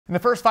In the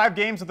first 5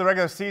 games of the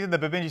regular season, the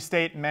Bemidji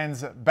State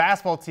men's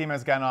basketball team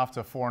has gotten off to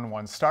a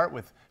 4-1 start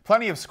with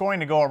plenty of scoring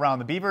to go around.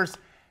 The Beavers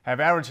have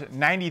averaged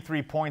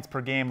 93 points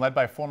per game, led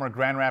by former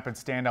Grand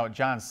Rapids standout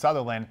John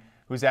Sutherland,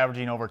 who's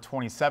averaging over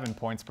 27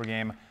 points per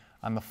game.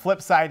 On the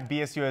flip side,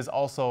 BSU has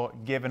also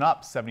given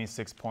up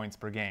 76 points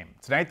per game.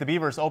 Tonight, the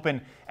Beavers open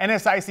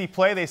NSIC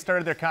play. They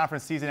started their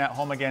conference season at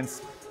home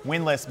against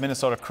winless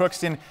Minnesota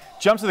Crookston.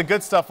 Jump to the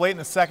good stuff late in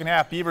the second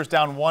half. Beavers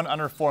down 1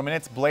 under 4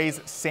 minutes. Blaze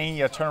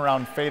Sania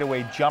turnaround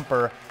fadeaway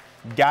jumper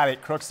got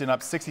it. Crookston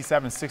up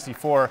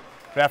 67-64.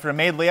 But after a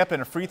made layup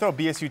and a free throw,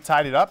 BSU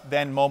tied it up.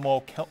 Then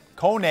Momo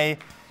Kone.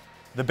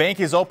 The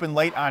bank is open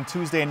late on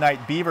Tuesday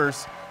night.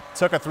 Beavers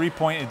took a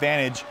 3-point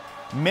advantage.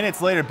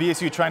 Minutes later,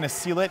 BSU trying to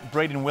seal it.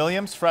 Braden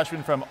Williams,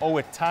 freshman from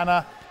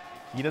Owatonna.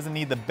 He doesn't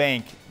need the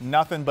bank.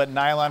 Nothing but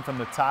nylon from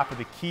the top of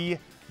the key.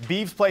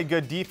 Beavs played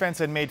good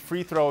defense and made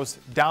free throws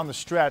down the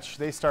stretch.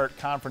 They start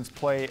conference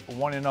play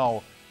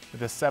 1-0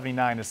 with a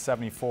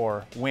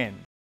 79-74 win.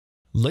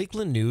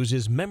 Lakeland News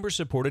is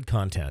member-supported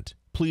content.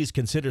 Please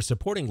consider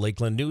supporting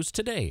Lakeland News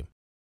today.